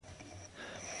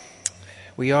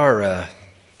We are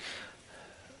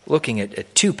looking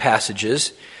at two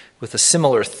passages with a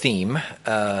similar theme.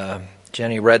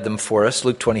 Jenny read them for us,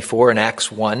 Luke 24 and Acts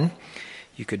 1.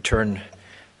 You could turn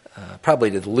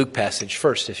probably to the Luke passage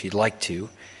first if you'd like to.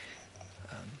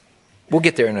 We'll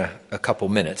get there in a couple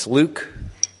minutes. Luke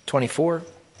 24,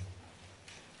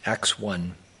 Acts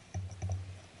 1.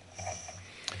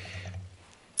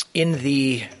 In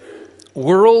the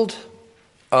world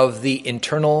of the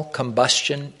internal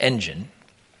combustion engine,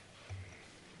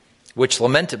 which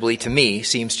lamentably to me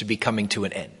seems to be coming to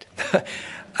an end,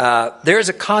 there is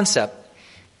a concept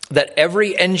that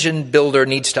every engine builder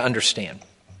needs to understand,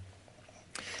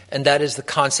 and that is the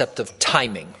concept of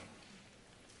timing.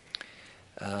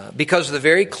 Because of the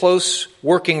very close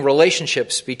working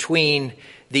relationships between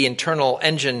the internal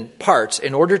engine parts,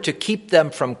 in order to keep them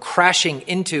from crashing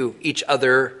into each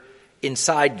other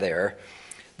inside there,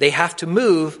 they have to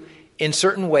move in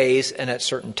certain ways and at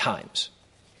certain times.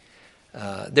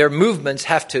 Their movements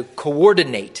have to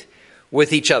coordinate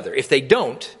with each other. If they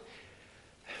don't,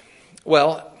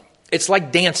 well, it's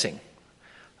like dancing,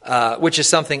 which is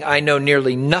something I know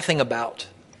nearly nothing about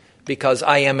because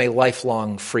I am a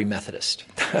lifelong Free Methodist.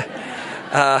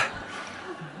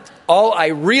 All I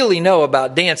really know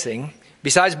about dancing,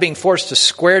 besides being forced to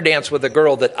square dance with a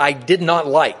girl that I did not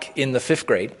like in the 5th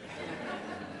grade,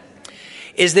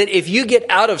 is that if you get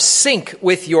out of sync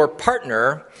with your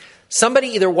partner, somebody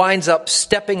either winds up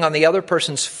stepping on the other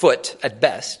person's foot at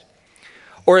best,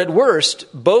 or at worst,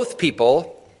 both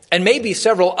people, and maybe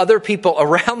several other people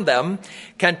around them,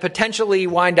 can potentially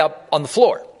wind up on the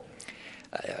floor.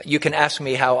 You can ask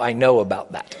me how I know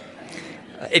about that.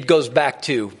 It goes back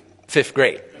to 5th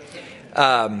grade.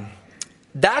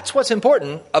 That's what's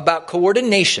important about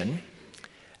coordination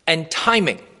and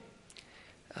timing.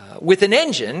 With an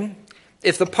engine,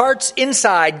 if the parts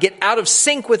inside get out of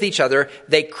sync with each other,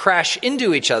 they crash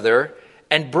into each other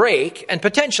and break and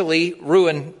potentially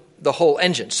ruin the whole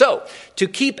engine. So, to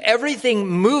keep everything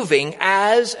moving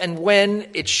as and when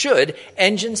it should,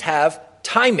 engines have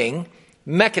timing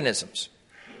mechanisms.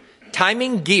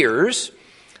 Timing gears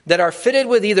that are fitted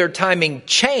with either timing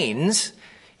chains.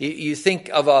 You think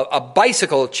of a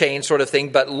bicycle chain sort of thing,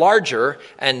 but larger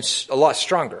and a lot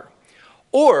stronger.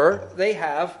 Or they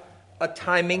have a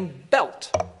timing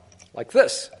belt, like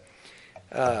this.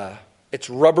 It's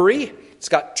rubbery. It's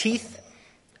got teeth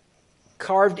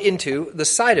carved into the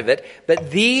side of it.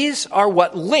 But these are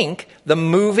what link the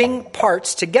moving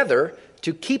parts together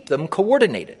to keep them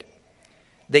coordinated.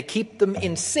 They keep them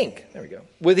in sync, there we go,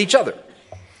 with each other.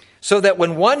 So that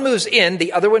when one moves in,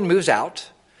 the other one moves out.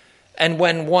 And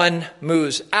when one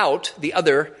moves out, the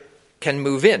other can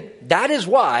move in. That is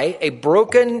why a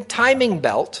broken timing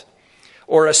belt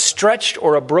or a stretched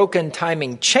or a broken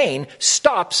timing chain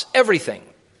stops everything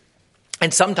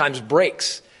and sometimes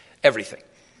breaks everything.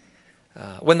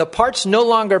 When the parts no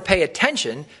longer pay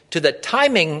attention to the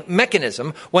timing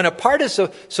mechanism, when a part is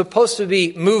supposed to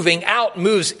be moving out,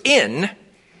 moves in,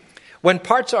 when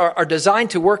parts are designed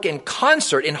to work in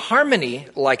concert, in harmony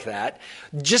like that,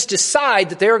 just decide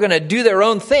that they're going to do their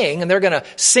own thing and they're going to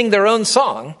sing their own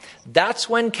song, that's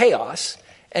when chaos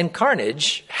and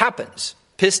carnage happens.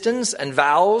 Pistons and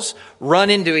valves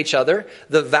run into each other.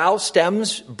 The valve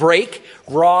stems break.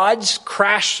 Rods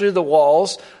crash through the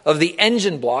walls of the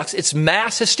engine blocks. It's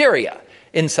mass hysteria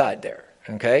inside there.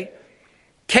 Okay?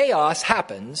 Chaos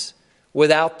happens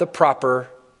without the proper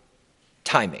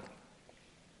timing.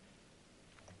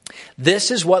 This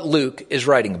is what Luke is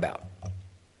writing about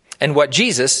and what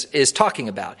Jesus is talking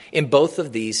about in both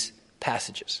of these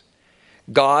passages.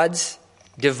 God's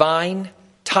divine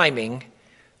timing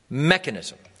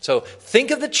mechanism. So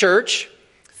think of the church,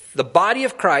 the body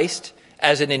of Christ,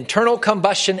 as an internal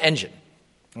combustion engine.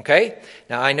 Okay?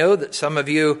 Now I know that some of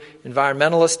you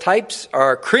environmentalist types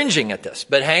are cringing at this,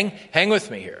 but hang with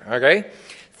me here. Okay?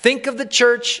 Think of the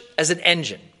church as an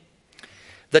engine.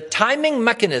 The timing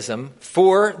mechanism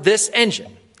for this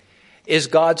engine is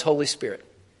God's Holy Spirit.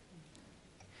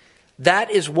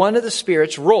 That is one of the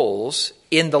Spirit's roles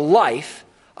in the life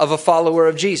of a follower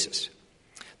of Jesus.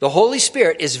 The Holy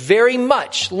Spirit is very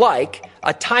much like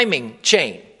a timing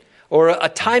chain or a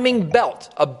timing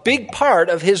belt. A big part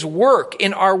of his work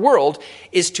in our world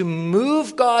is to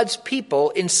move God's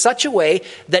people in such a way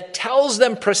that tells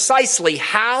them precisely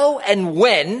how and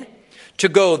when to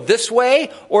go this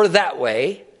way or that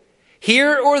way,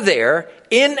 here or there,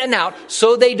 in and out,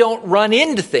 so they don't run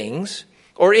into things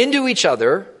or into each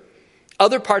other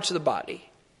parts of the body,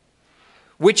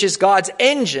 which is God's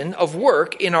engine of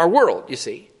work in our world, you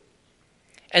see.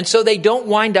 And so they don't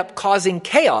wind up causing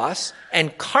chaos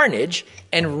and carnage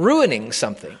and ruining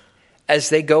something as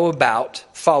they go about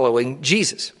following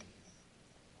Jesus.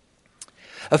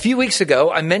 A few weeks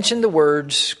ago, I mentioned the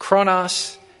words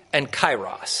chronos and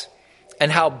kairos,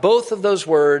 and how both of those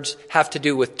words have to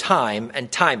do with time and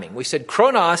timing. We said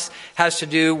chronos has to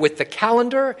do with the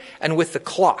calendar and with the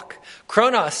clock.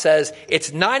 Chronos says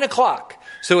it's 9 o'clock,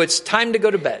 so it's time to go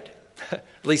to bed. At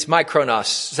least my chronos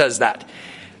says that.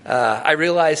 I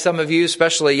realize some of you,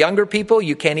 especially younger people,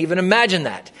 you can't even imagine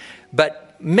that.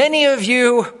 But many of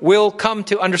you will come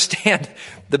to understand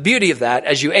the beauty of that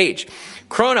as you age.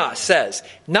 Chronos says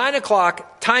 9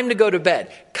 o'clock, time to go to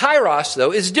bed. Kairos,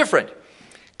 though, is different.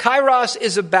 Kairos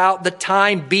is about the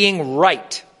time being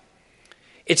right.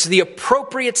 It's the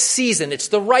appropriate season. It's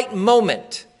the right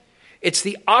moment. It's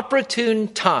the opportune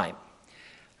time.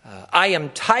 I am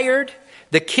tired.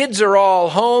 The kids are all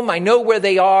home. I know where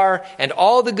they are. And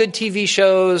all the good TV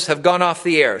shows have gone off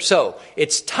the air. So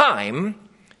it's time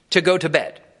to go to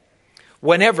bed.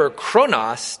 Whenever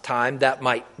chronos time that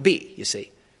might be, you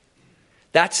see.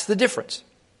 That's the difference.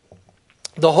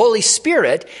 The Holy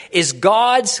Spirit is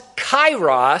God's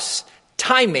kairos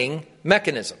timing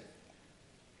mechanism.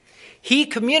 He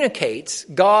communicates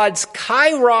God's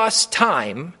kairos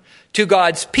time to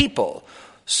God's people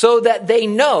so that they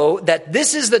know that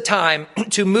this is the time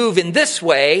to move in this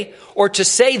way, or to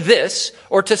say this,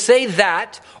 or to say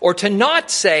that, or to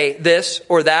not say this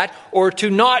or that, or to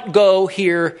not go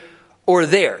here or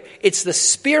there. It's the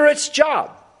Spirit's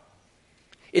job.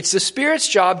 It's the Spirit's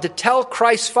job to tell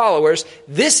Christ's followers,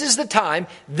 this is the time,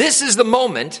 this is the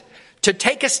moment to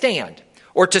take a stand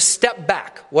or to step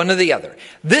back, one or the other.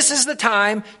 This is the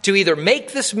time to either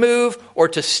make this move or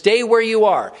to stay where you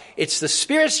are. It's the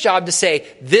Spirit's job to say,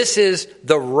 this is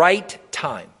the right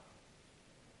time.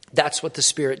 That's what the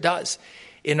Spirit does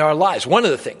in our lives. One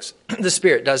of the things the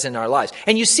Spirit does in our lives.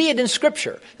 And you see it in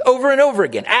Scripture over and over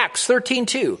again. Acts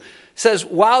 13:2. Says,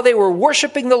 while they were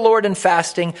worshiping the Lord and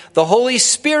fasting, the Holy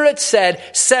Spirit said,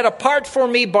 set apart for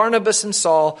me Barnabas and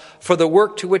Saul for the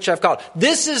work to which I've called.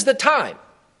 This is the time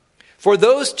for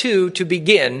those two to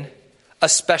begin a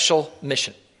special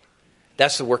mission.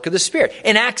 That's the work of the Spirit.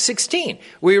 In Acts 16,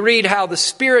 we read how the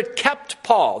Spirit kept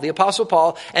Paul, the Apostle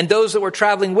Paul, and those that were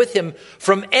traveling with him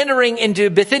from entering into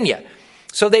Bithynia.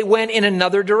 So they went in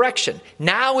another direction.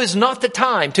 Now is not the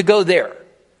time to go there.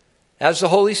 That's the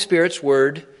Holy Spirit's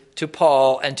word to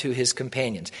Paul and to his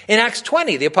companions. In Acts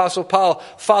 20, the Apostle Paul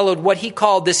followed what he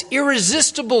called this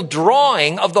irresistible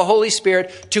drawing of the Holy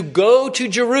Spirit to go to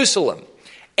Jerusalem.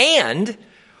 And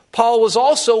Paul was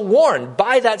also warned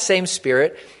by that same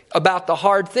Spirit about the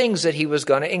hard things that he was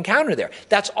going to encounter there.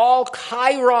 That's all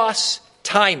kairos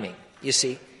timing, you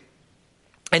see.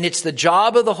 And it's the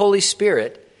job of the Holy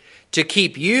Spirit to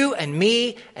keep you and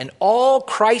me and all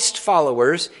Christ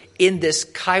followers in this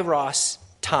kairos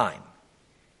time.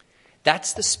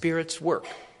 That's the Spirit's work.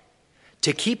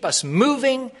 To keep us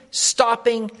moving,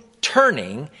 stopping,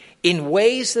 turning in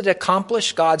ways that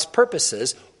accomplish God's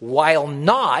purposes while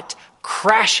not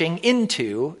crashing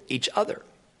into each other.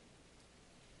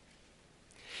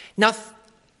 Now,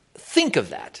 think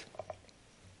of that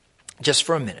just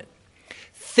for a minute.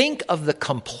 Think of the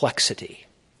complexity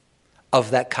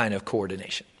of that kind of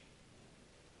coordination.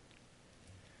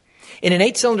 In an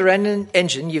 8-cylinder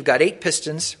engine, you've got 8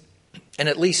 pistons and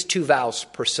at least 2 valves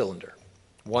per cylinder.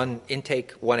 1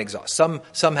 intake, 1 exhaust.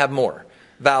 Some have more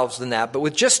valves than that, but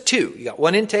with just 2, you got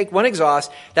 1 intake, 1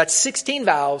 exhaust. That's 16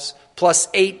 valves plus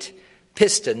 8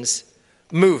 pistons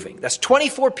moving. That's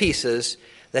 24 pieces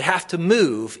that have to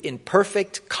move in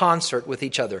perfect concert with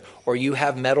each other, or you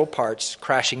have metal parts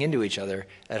crashing into each other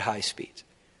at high speeds.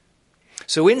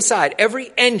 So inside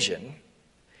every engine,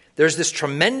 there's this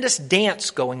tremendous dance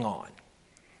going on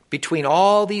between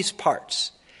all these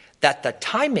parts that the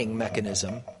timing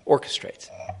mechanism orchestrates.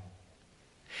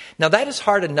 Now that is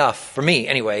hard enough for me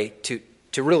anyway to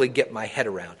really get my head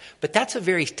around. But that's a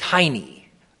very tiny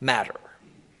matter.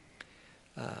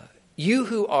 You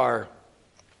who are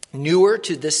newer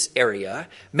to this area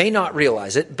may not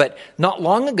realize it, but not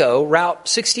long ago, Route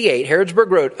 68,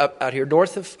 Harrodsburg Road, up out here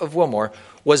north of Wilmore,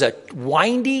 was a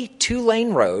windy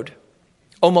 2-lane road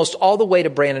almost all the way to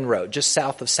Brandon Road, just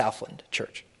south of Southland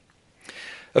Church.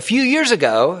 A few years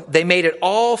ago, they made it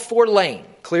all 4-lane,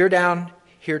 clear down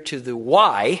here to the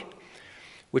Y,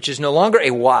 which is no longer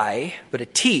a Y, but a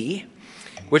T,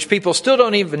 which people still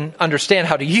don't even understand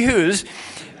how to use,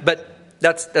 but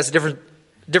that's a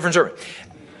different sermon.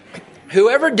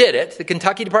 Whoever did it, the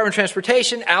Kentucky Department of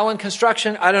Transportation, Allen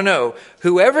Construction, I don't know,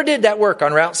 whoever did that work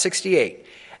on Route 68,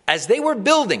 as they were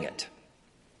building it,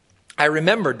 I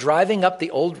remember driving up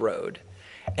the old road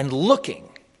and looking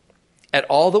at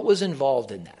all that was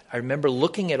involved in that. I remember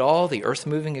looking at all the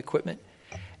earth-moving equipment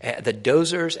the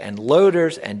dozers and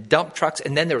loaders and dump trucks.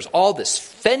 And then there was all this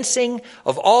fencing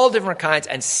of all different kinds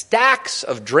and stacks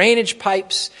of drainage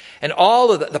pipes and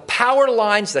all of the power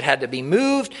lines that had to be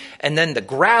moved, and then the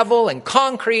gravel and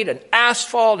concrete and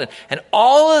asphalt and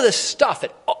all of this stuff,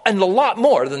 and a lot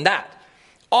more than that.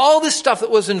 All this stuff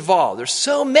that was involved. There's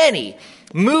so many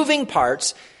moving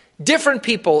parts, different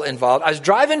people involved. I was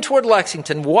driving toward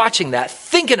Lexington, watching that,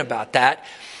 thinking about that,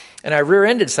 and I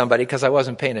rear-ended somebody because I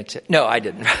wasn't paying attention. No, I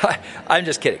didn't. I'm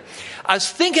just kidding. I was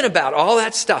thinking about all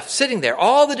that stuff sitting there,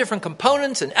 all the different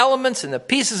components and elements and the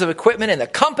pieces of equipment and the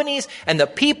companies and the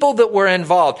people that were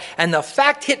involved. And the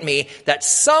fact hit me that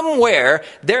somewhere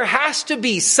there has to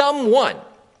be someone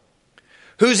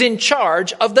who's in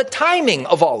charge of the timing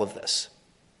of all of this.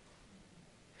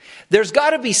 There's got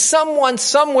to be someone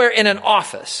somewhere in an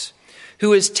office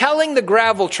who is telling the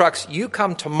gravel trucks, you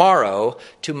come tomorrow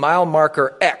to mile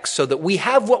marker X so that we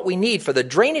have what we need for the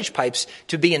drainage pipes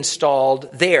to be installed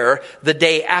there the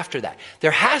day after that. There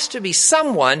has to be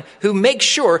someone who makes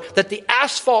sure that the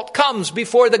asphalt comes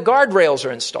before the guardrails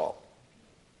are installed.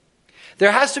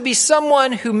 There has to be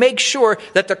someone who makes sure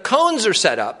that the cones are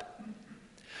set up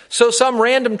so some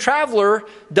random traveler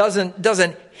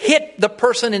doesn't hit the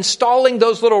person installing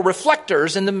those little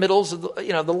reflectors in the middles of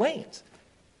the lanes.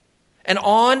 And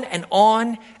on and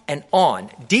on and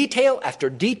on. Detail after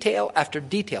detail after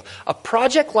detail. A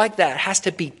project like that has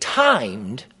to be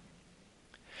timed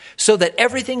so that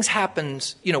everything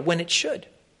happens, when it should.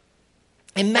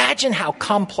 Imagine how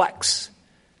complex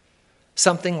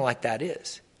something like that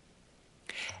is.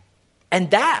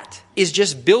 And that is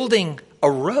just building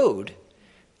a road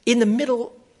in the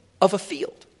middle of a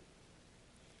field.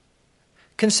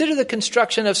 Consider the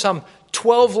construction of some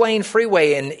 12-lane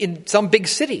freeway in some big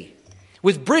city,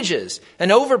 with bridges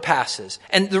and overpasses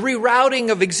and the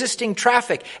rerouting of existing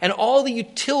traffic and all the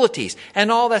utilities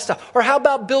and all that stuff. Or how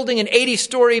about building an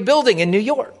 80-story building in New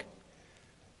York?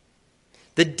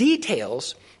 The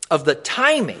details of the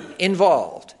timing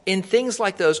involved in things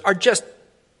like those are just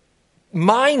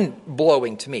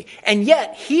mind-blowing to me. And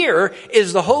yet here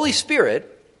is the Holy Spirit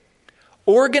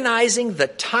organizing the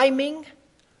timing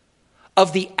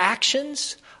of the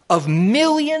actions of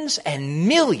millions and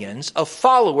millions of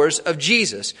followers of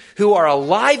Jesus who are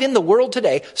alive in the world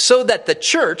today, so that the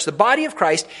church, the body of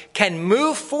Christ, can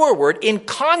move forward in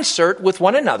concert with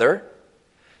one another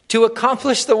to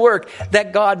accomplish the work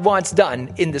that God wants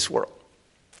done in this world.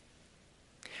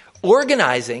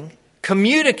 Organizing,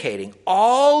 communicating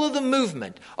all of the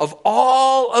movement of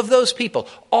all of those people,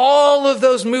 all of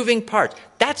those moving parts,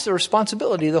 that's the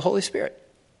responsibility of the Holy Spirit.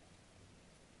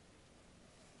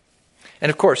 And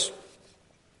of course,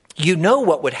 you know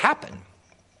what would happen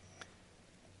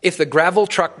if the gravel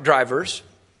truck drivers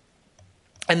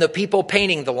and the people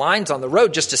painting the lines on the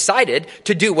road just decided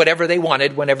to do whatever they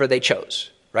wanted whenever they chose,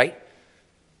 right?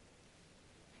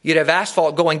 You'd have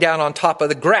asphalt going down on top of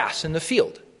the grass in the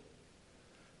field.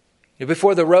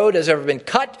 Before the road has ever been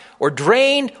cut or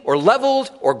drained or leveled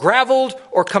or graveled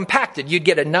or compacted, you'd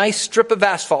get a nice strip of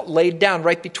asphalt laid down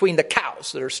right between the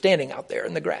cows that are standing out there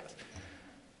in the grass.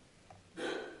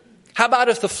 How about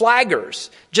if the flaggers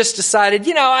just decided,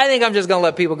 I think I'm just going to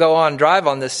let people go on and drive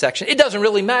on this section. It doesn't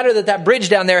really matter that bridge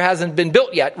down there hasn't been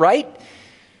built yet, right?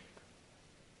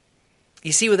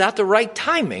 You see, without the right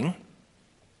timing,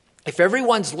 if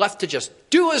everyone's left to just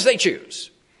do as they choose,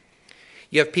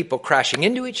 you have people crashing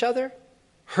into each other,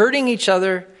 hurting each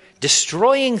other,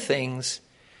 destroying things,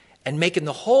 and making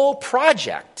the whole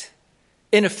project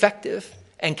ineffective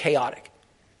and chaotic.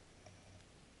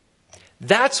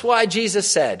 That's why Jesus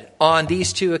said on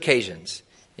these two occasions,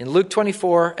 in Luke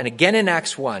 24 and again in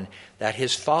Acts 1, that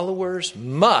his followers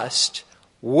must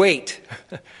wait.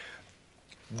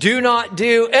 Do not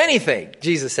do anything,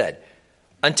 Jesus said,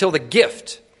 until the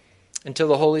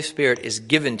Holy Spirit is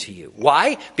given to you.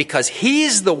 Why? Because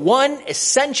he's the one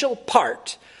essential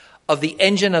part of the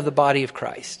engine of the body of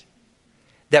Christ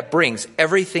that brings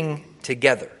everything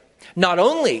together. Not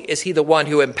only is he the one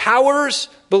who empowers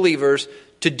believers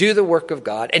to do the work of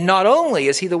God, and not only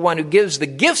is he the one who gives the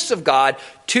gifts of God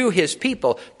to his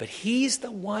people, but he's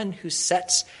the one who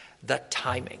sets the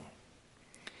timing,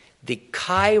 the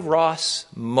kairos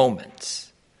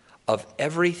moments of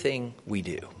everything we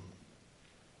do.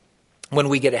 When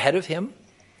we get ahead of him,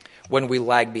 when we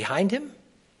lag behind him,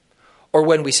 or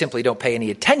when we simply don't pay any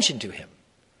attention to him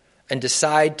and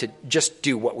decide to just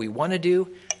do what we want to do,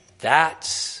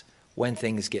 that's when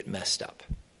things get messed up.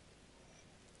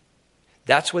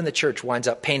 That's when the church winds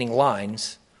up painting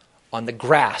lines on the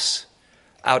grass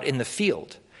out in the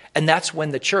field. And that's when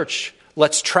the church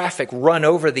lets traffic run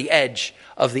over the edge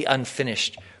of the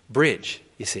unfinished bridge,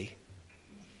 you see.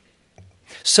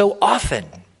 So often,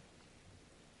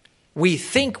 we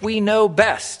think we know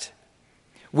best.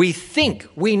 We think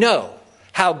we know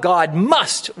how God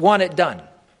must want it done.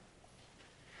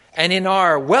 And in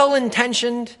our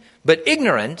well-intentioned but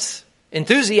ignorant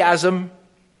enthusiasm,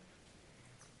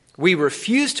 we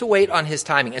refuse to wait on his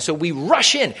timing. And so we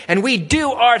rush in and we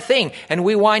do our thing. And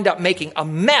we wind up making a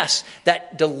mess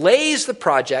that delays the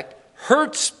project,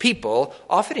 hurts people,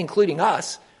 often including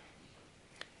us,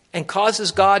 and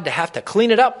causes God to have to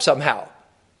clean it up somehow.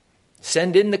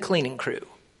 Send in the cleaning crew.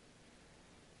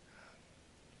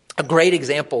 A great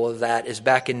example of that is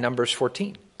back in Numbers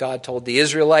 14. God told the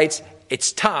Israelites,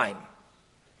 it's time.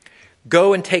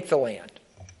 Go and take the land.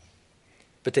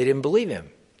 But they didn't believe him.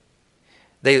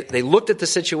 They looked at the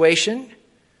situation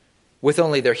with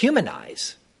only their human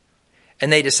eyes.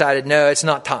 And they decided, no, it's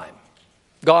not time.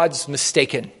 God's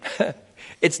mistaken.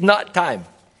 It's not time.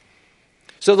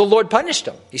 So the Lord punished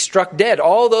them. He struck dead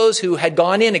all those who had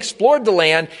gone in, explored the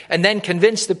land, and then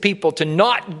convinced the people to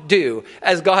not do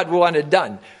as God wanted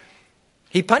done.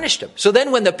 He punished them. So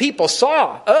then when the people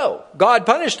saw, oh, God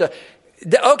punished them,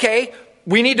 okay,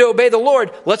 we need to obey the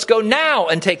Lord. Let's go now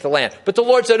and take the land. But the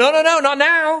Lord said, no, not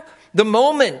now. The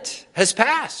moment has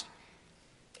passed.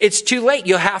 It's too late.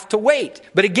 You have to wait.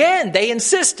 But again, they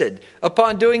insisted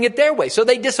upon doing it their way. So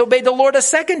they disobeyed the Lord a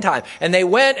second time. And they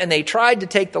went and they tried to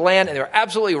take the land, and they were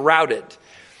absolutely routed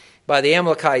by the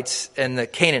Amalekites and the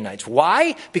Canaanites.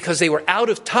 Why? Because they were out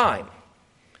of time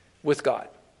with God.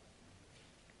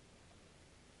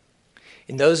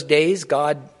 In those days,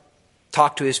 God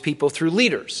talked to his people through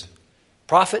leaders,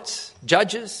 prophets,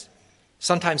 judges,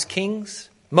 sometimes kings,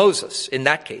 Moses in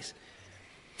that case.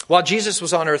 While Jesus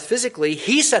was on earth physically,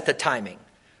 he set the timing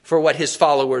for what his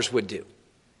followers would do.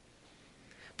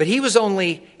 But he was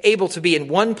only able to be in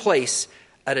one place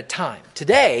at a time.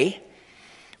 Today,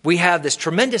 we have this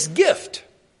tremendous gift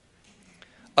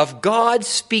of God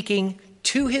speaking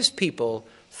to his people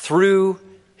through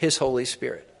his Holy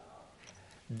Spirit.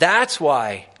 That's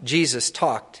why Jesus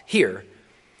talked here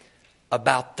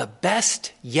about the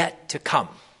best yet to come.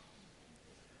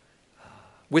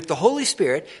 With the Holy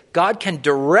Spirit, God can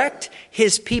direct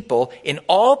his people in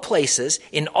all places,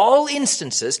 in all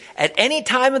instances, at any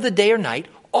time of the day or night,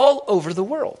 all over the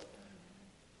world.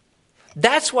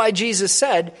 That's why Jesus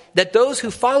said that those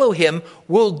who follow him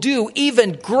will do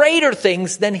even greater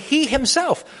things than he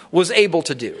himself was able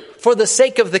to do for the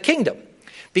sake of the kingdom.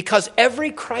 Because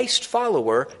every Christ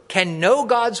follower can know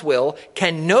God's will,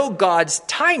 can know God's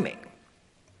timing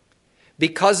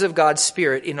because of God's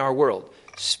Spirit in our world,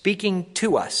 speaking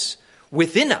to us,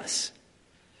 within us,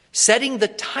 setting the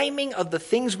timing of the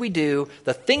things we do,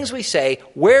 the things we say,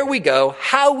 where we go,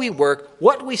 how we work,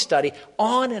 what we study,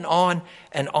 on and on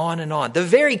and on and on. The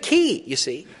very key, you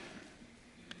see,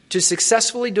 to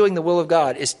successfully doing the will of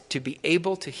God is to be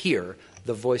able to hear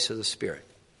the voice of the Spirit.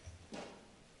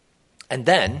 And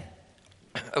then,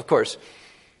 of course,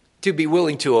 to be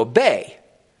willing to obey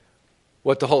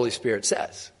what the Holy Spirit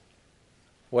says,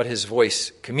 what his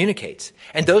voice communicates.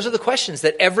 And those are the questions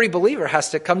that every believer has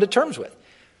to come to terms with.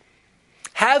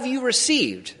 Have you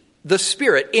received the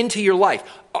Spirit into your life?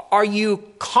 Are you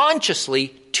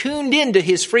consciously tuned into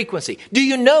his frequency? Do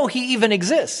you know he even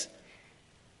exists?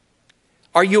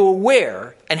 Are you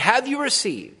aware, and have you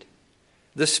received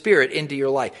the Spirit into your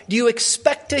life? Do you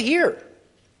expect to hear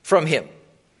from him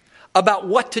about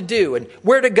what to do and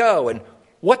where to go and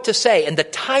what to say and the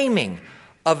timing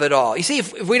of it all? You see,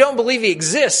 if we don't believe he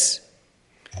exists,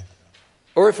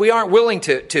 or if we aren't willing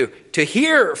to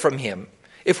hear from him,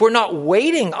 if we're not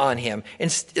waiting on him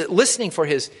and listening for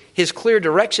his clear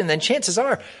direction, then chances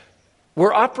are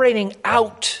we're operating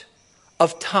out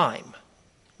of time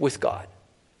with God.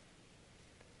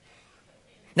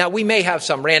 Now, we may have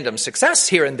some random success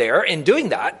here and there in doing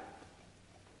that,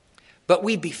 but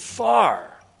we'd be far,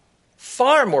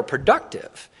 far more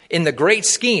productive in the great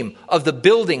scheme of the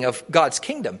building of God's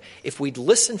kingdom if we'd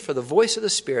listen for the voice of the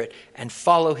Spirit and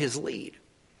follow his lead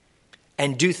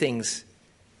and do things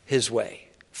his way.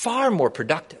 Far more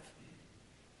productive.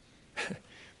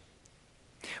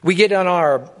 We get on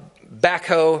our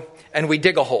backhoe and we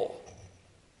dig a hole.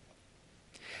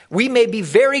 We may be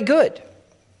very good,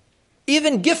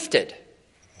 even gifted,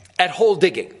 at hole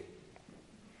digging.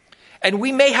 And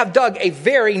we may have dug a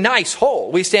very nice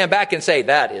hole. We stand back and say,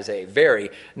 that is a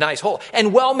very nice hole.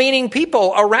 And well-meaning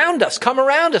people around us come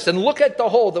around us and look at the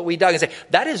hole that we dug and say,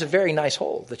 that is a very nice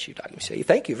hole that you dug. We say,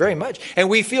 thank you very much.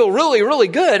 And we feel really, really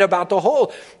good about the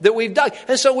hole that we've dug.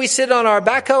 And so we sit on our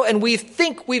backhoe and we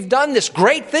think we've done this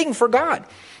great thing for God.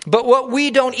 But what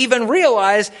we don't even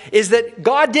realize is that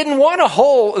God didn't want a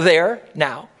hole there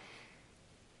now.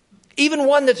 Even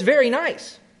one that's very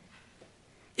nice.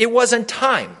 It wasn't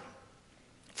time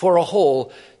for a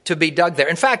hole to be dug there.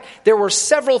 In fact, there were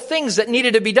several things that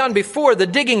needed to be done before the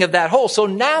digging of that hole. So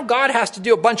now God has to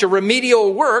do a bunch of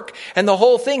remedial work, and the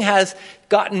whole thing has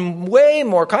gotten way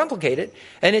more complicated,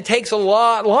 and it takes a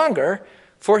lot longer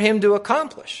for him to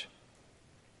accomplish.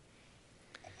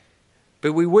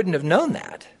 But we wouldn't have known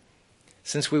that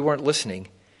since we weren't listening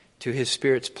to his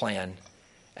Spirit's plan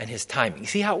and his timing.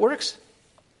 See how it works?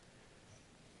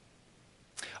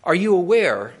 Are you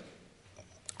aware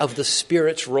of the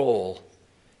Spirit's role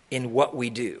in what we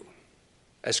do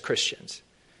as Christians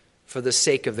for the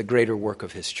sake of the greater work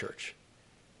of his church?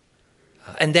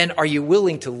 And then are you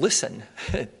willing to listen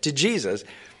to Jesus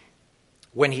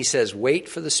when he says, wait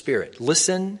for the Spirit?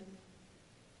 Listen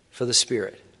for the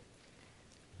Spirit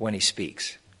when he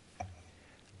speaks.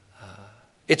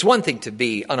 It's one thing to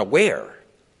be unaware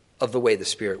of the way the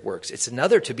Spirit works. It's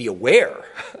another to be aware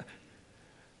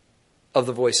of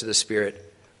the voice of the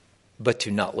Spirit, but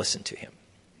to not listen to him,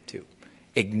 to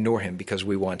ignore him because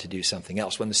we want to do something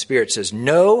else. When the Spirit says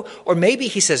no, or maybe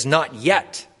he says not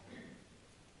yet,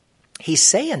 he's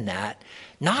saying that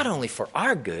not only for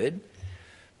our good,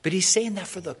 but he's saying that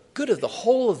for the good of the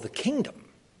whole of the kingdom.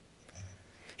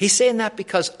 He's saying that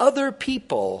because other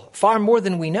people, far more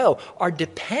than we know, are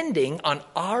depending on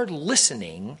our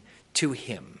listening to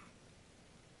him.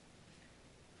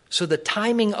 So the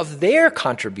timing of their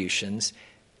contributions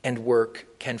and work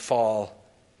can fall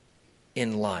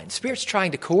in line. Spirit's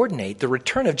trying to coordinate the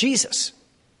return of Jesus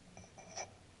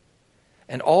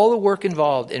and all the work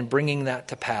involved in bringing that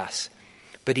to pass.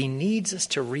 But he needs us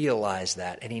to realize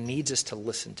that, and he needs us to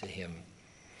listen to him,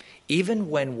 even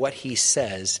when what he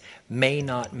says may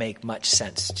not make much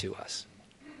sense to us.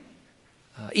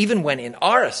 Even when in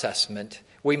our assessment,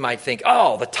 we might think,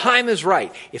 oh, the time is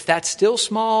right. If that still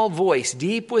small voice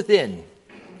deep within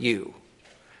you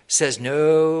says,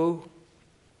 no,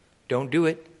 don't do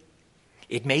it.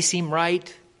 It may seem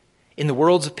right in the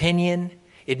world's opinion.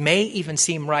 It may even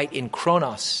seem right in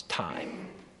Chronos time,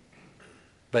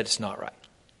 but it's not right.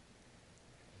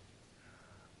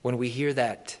 When we hear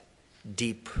that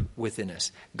deep within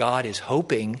us, God is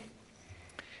hoping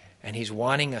and he's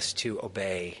wanting us to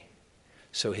obey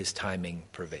so his timing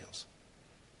prevails.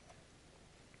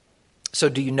 So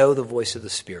do you know the voice of the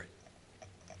Spirit?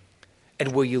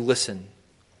 And will you listen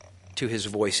to his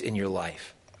voice in your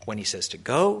life when he says to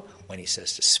go, when he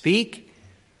says to speak,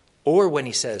 or when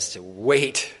he says to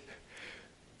wait,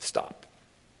 stop?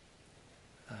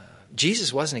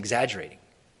 Jesus wasn't exaggerating.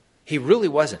 He really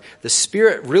wasn't. The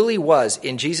Spirit really was,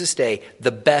 in Jesus' day,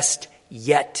 the best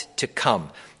yet to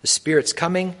come. The Spirit's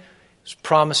coming was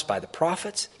promised by the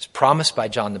prophets. It was promised by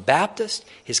John the Baptist.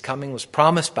 His coming was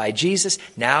promised by Jesus.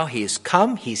 Now he has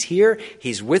come. He's here.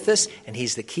 He's with us. And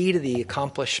he's the key to the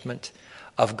accomplishment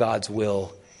of God's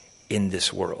will in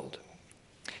this world.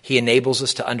 He enables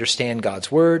us to understand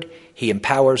God's word. He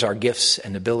empowers our gifts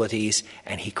and abilities.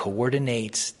 And he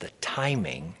coordinates the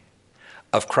timing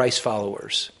of Christ's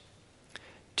followers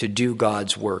to do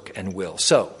God's work and will.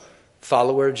 So,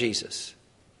 follower of Jesus,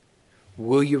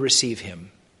 will you receive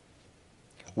him?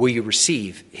 Will you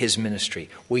receive his ministry?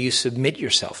 Will you submit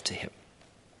yourself to him?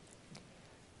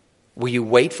 Will you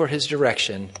wait for his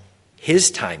direction,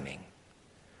 his timing,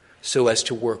 so as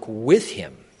to work with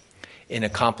him in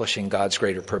accomplishing God's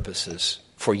greater purposes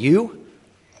for you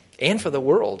and for the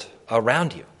world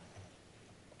around you?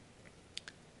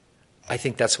 I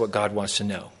think that's what God wants to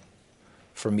know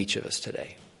from each of us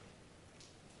today.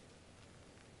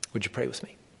 Would you pray with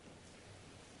me?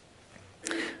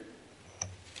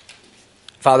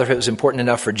 Father, if it was important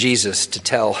enough for Jesus to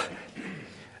tell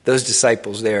those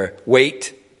disciples there,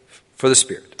 wait for the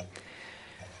Spirit,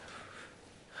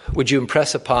 would you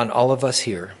impress upon all of us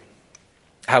here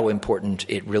how important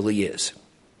it really is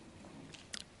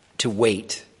to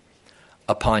wait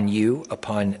upon you,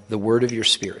 upon the word of your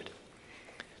Spirit,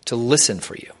 to listen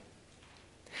for you?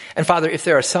 And Father, if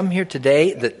there are some here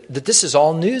today that this is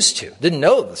all news to, didn't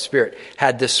know the Spirit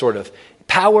had this sort of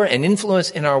power and influence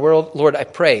in our world, Lord, I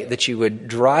pray that you would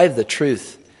drive the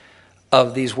truth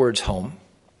of these words home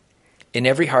in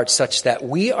every heart such that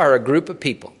we are a group of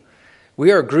people,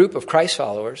 we are a group of Christ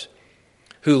followers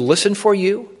who listen for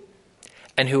you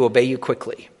and who obey you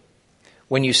quickly.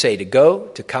 When you say to go,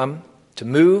 to come, to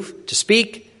move, to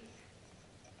speak,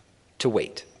 to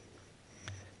wait.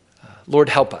 Lord,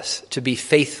 help us to be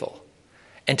faithful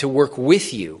and to work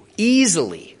with you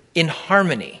easily, in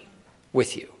harmony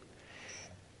with you,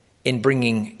 in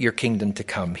bringing your kingdom to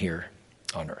come here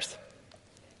on earth.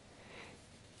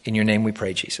 In your name we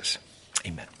pray, Jesus.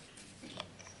 Amen.